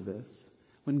remind you of this.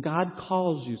 When God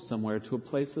calls you somewhere to a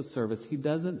place of service, He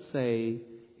doesn't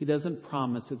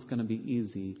promise it's going to be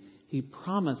easy. He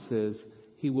promises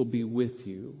He will be with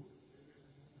you.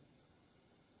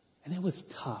 And it was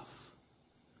tough.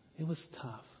 It was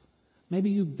tough. Maybe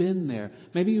you've been there.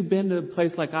 Maybe you've been to a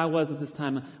place like I was at this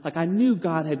time. Like I knew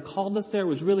God had called us there. It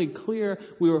was really clear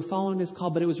we were following His call,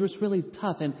 but it was just really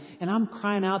tough. And I'm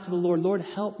crying out to the Lord, Lord,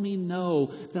 help me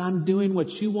know that I'm doing what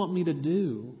You want me to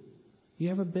do. You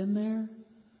ever been there?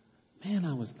 Man,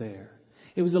 I was there.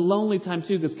 It was a lonely time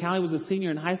too because Callie was a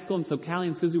senior in high school, and so Callie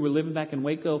and Susie were living back in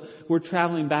Waco. We're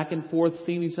traveling back and forth,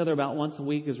 seeing each other about once a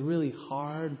week is really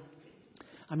hard.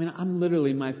 I mean, I'm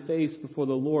literally my face before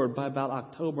the Lord. By about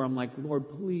October, I'm like, Lord,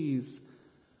 please,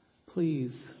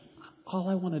 please. All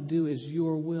I want to do is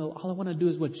Your will. All I want to do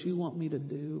is what You want me to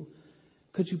do.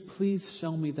 Could You please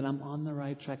show me that I'm on the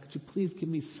right track? Could You please give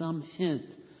me some hint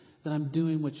that I'm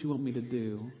doing what You want me to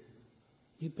do?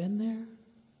 You been there?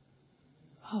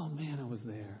 Oh man, I was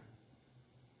there.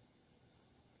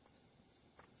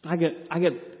 I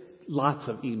get lots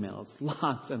of emails,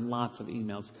 lots and lots of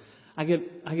emails. I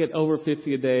get over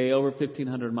 50 a day, over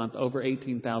 1,500 a month, over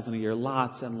 18,000 a year.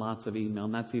 Lots and lots of email,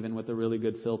 and that's even with a really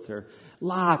good filter.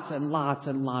 Lots and lots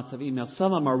and lots of emails.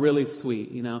 Some of them are really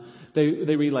sweet. You know,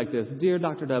 they read like this: Dear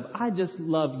Dr. Dub, I just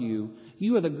love you.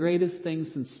 You are the greatest thing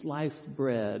since sliced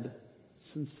bread.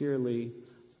 Sincerely,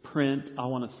 Print. I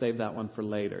want to save that one for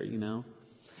later. You know.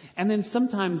 And then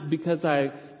sometimes because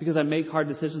I make hard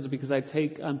decisions, or because I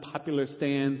take unpopular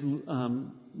stands.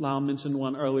 Lyle mentioned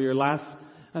one earlier.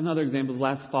 Another example is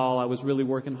last fall, I was really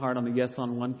working hard on the Yes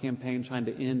on One campaign, trying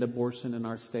to end abortion in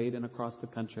our state and across the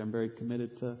country. I'm very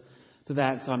committed to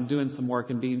that. So I'm doing some work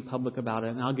and being public about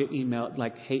it. And I'll get email,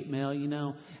 like hate mail, you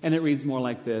know. And it reads more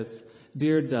like this: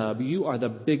 Dear Dub, you are the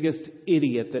biggest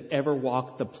idiot that ever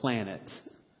walked the planet.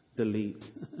 Delete.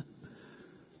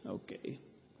 Okay.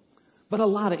 But a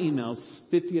lot of emails,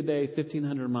 50 a day,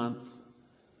 1,500 a month,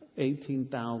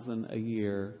 18,000 a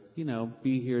year. You know,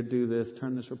 be here, do this,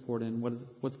 turn this report in.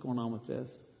 What's going on with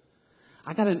this?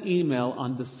 I got an email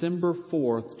on December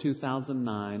 4th,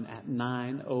 2009 at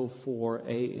 9:04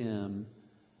 a.m.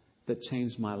 that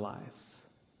changed my life.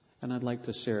 And I'd like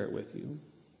to share it with you.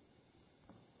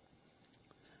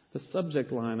 The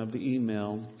subject line of the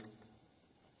email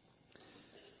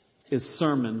is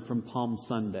Sermon from Palm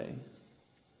Sunday.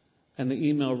 And the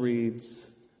email reads,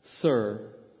 Sir,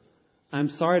 I'm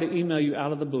sorry to email you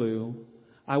out of the blue.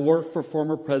 I work for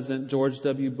former President George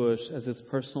W. Bush as his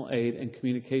personal aide and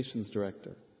communications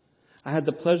director. I had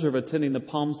the pleasure of attending the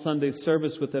Palm Sunday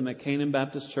service with him at Canaan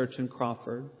Baptist Church in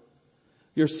Crawford.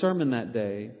 Your sermon that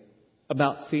day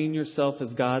about seeing yourself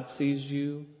as God sees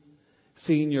you,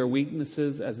 seeing your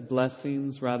weaknesses as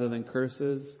blessings rather than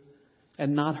curses,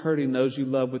 and not hurting those you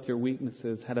love with your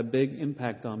weaknesses had a big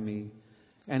impact on me,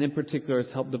 and in particular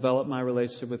has helped develop my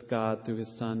relationship with God through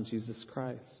His Son, Jesus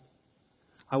Christ.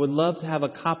 I would love to have a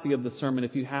copy of the sermon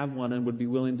if you have one and would be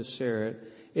willing to share it.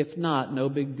 If not, no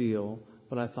big deal,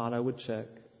 but I thought I would check.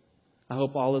 I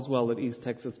hope all is well at East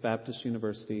Texas Baptist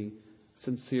University.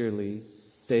 Sincerely,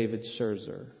 David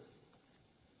Scherzer.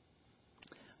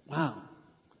 Wow.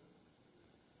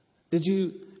 Did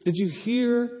you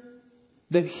hear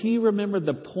that he remembered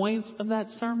the points of that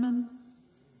sermon?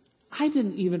 I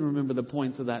didn't even remember the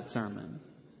points of that sermon.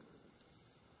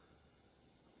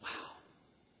 Wow.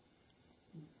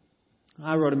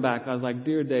 I wrote him back. I was like,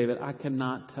 Dear David, I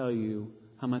cannot tell you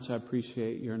how much I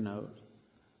appreciate your note.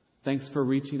 Thanks for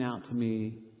reaching out to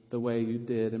me the way you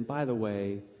did. And by the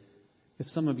way, if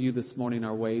some of you this morning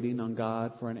are waiting on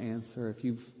God for an answer,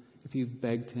 if you've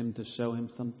begged Him to show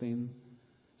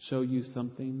you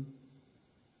something,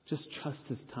 just trust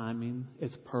His timing.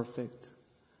 It's perfect.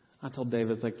 I told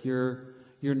David, it's like your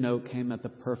note came at the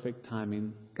perfect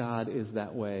timing. God is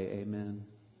that way. Amen.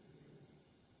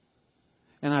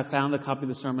 And I found a copy of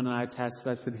the sermon and I attached it.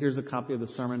 I said, here's a copy of the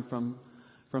sermon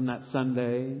from that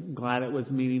Sunday. Glad it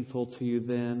was meaningful to you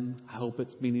then. I hope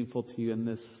it's meaningful to you in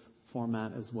this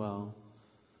format as well.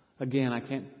 Again, I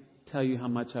can't tell you how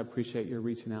much I appreciate your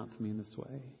reaching out to me in this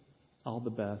way. All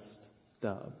the best,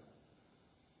 Dub.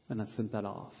 And I sent that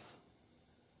off.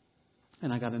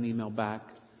 And I got an email back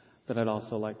that I'd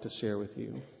also like to share with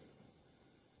you.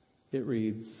 It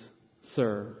reads,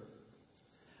 Sir,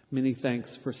 many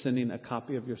thanks for sending a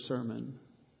copy of your sermon.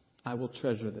 I will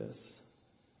treasure this.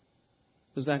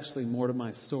 There's actually more to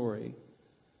my story.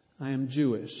 I am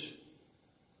Jewish.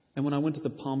 And when I went to the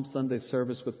Palm Sunday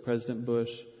service with President Bush,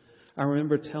 I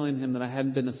remember telling him that I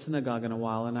hadn't been to synagogue in a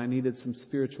while and I needed some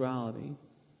spirituality.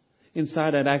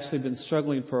 Inside, I'd actually been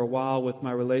struggling for a while with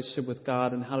my relationship with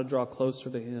God and how to draw closer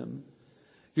to Him.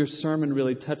 Your sermon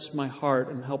really touched my heart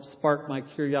and helped spark my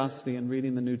curiosity in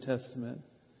reading the New Testament.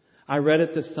 I read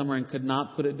it this summer and could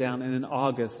not put it down, and in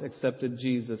August accepted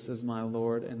Jesus as my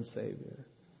Lord and Savior.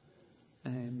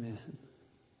 Amen.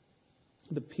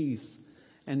 The peace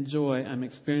and joy I'm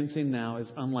experiencing now is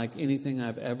unlike anything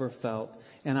I've ever felt.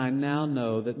 And I now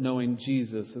know that knowing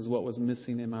Jesus is what was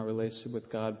missing in my relationship with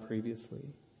God previously.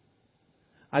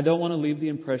 I don't want to leave the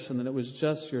impression that it was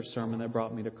just your sermon that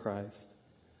brought me to Christ.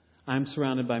 I'm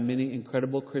surrounded by many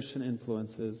incredible Christian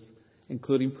influences,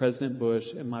 including President Bush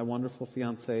and my wonderful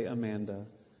fiancée, Amanda.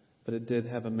 But it did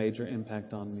have a major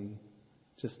impact on me.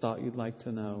 Just thought you'd like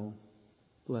to know.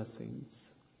 Blessings,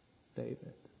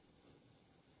 David.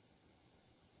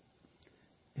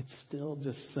 It's still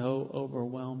just so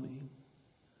overwhelming.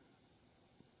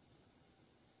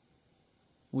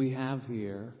 We have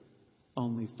here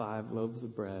only 5 loaves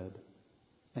of bread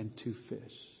and 2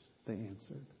 fish, they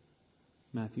answered.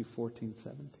 Matthew 14:17.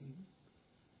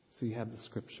 So you have the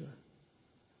scripture.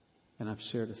 And I've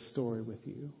shared a story with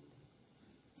you.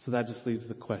 So that just leaves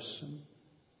the question.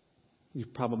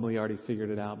 You've probably already figured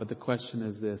it out, but the question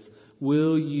is this.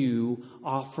 Will you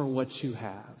offer what you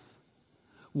have?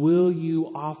 Will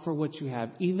you offer what you have,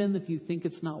 even if you think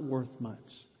it's not worth much?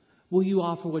 Will you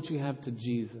offer what you have to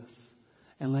Jesus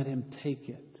and let Him take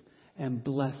it and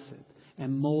bless it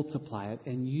and multiply it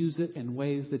and use it in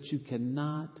ways that you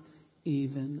cannot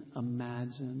even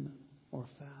imagine or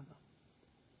fathom?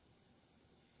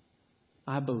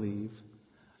 I believe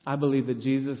that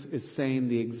Jesus is saying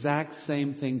the exact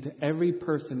same thing to every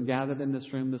person gathered in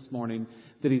this room this morning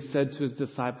that He said to His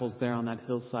disciples there on that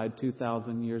hillside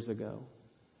 2,000 years ago.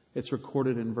 It's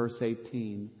recorded in verse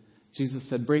 18. Jesus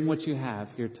said, "Bring what you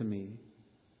have here to me.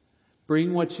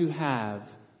 Bring what you have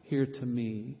here to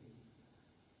me."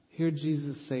 Hear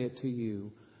Jesus say it to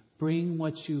you. Bring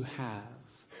what you have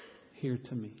here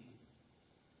to me.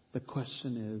 The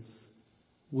question is,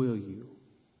 will you?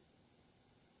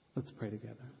 Let's pray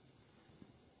together.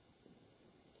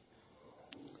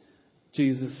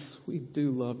 Jesus, we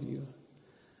do love you.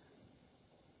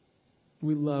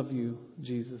 We love you,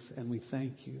 Jesus, and we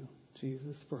thank you,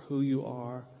 Jesus, for who you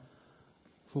are,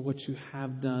 for what you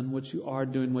have done, what you are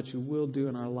doing, what you will do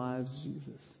in our lives,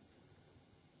 Jesus.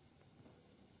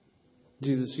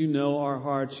 Jesus, you know our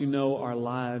hearts, you know our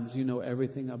lives, you know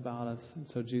everything about us. And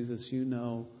so, Jesus, you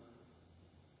know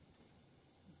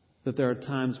that there are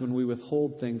times when we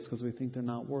withhold things because we think they're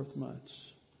not worth much.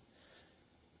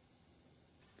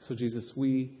 So, Jesus,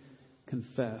 we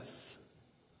confess.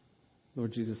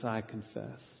 Lord Jesus, I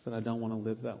confess that I don't want to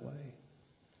live that way.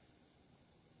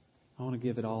 I want to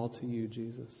give it all to you,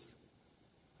 Jesus,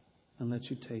 and let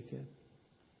you take it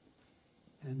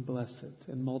and bless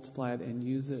it and multiply it and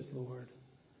use it, Lord.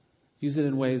 Use it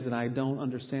in ways that I don't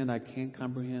understand, I can't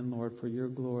comprehend, Lord, for your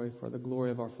glory, for the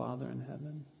glory of our Father in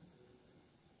heaven.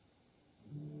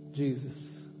 Jesus,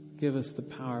 give us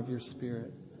the power of your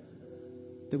Spirit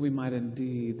that we might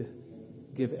indeed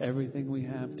give everything we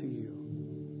have to you.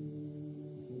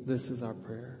 This is our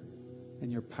prayer in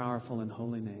your powerful and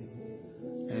holy name.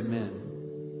 Amen.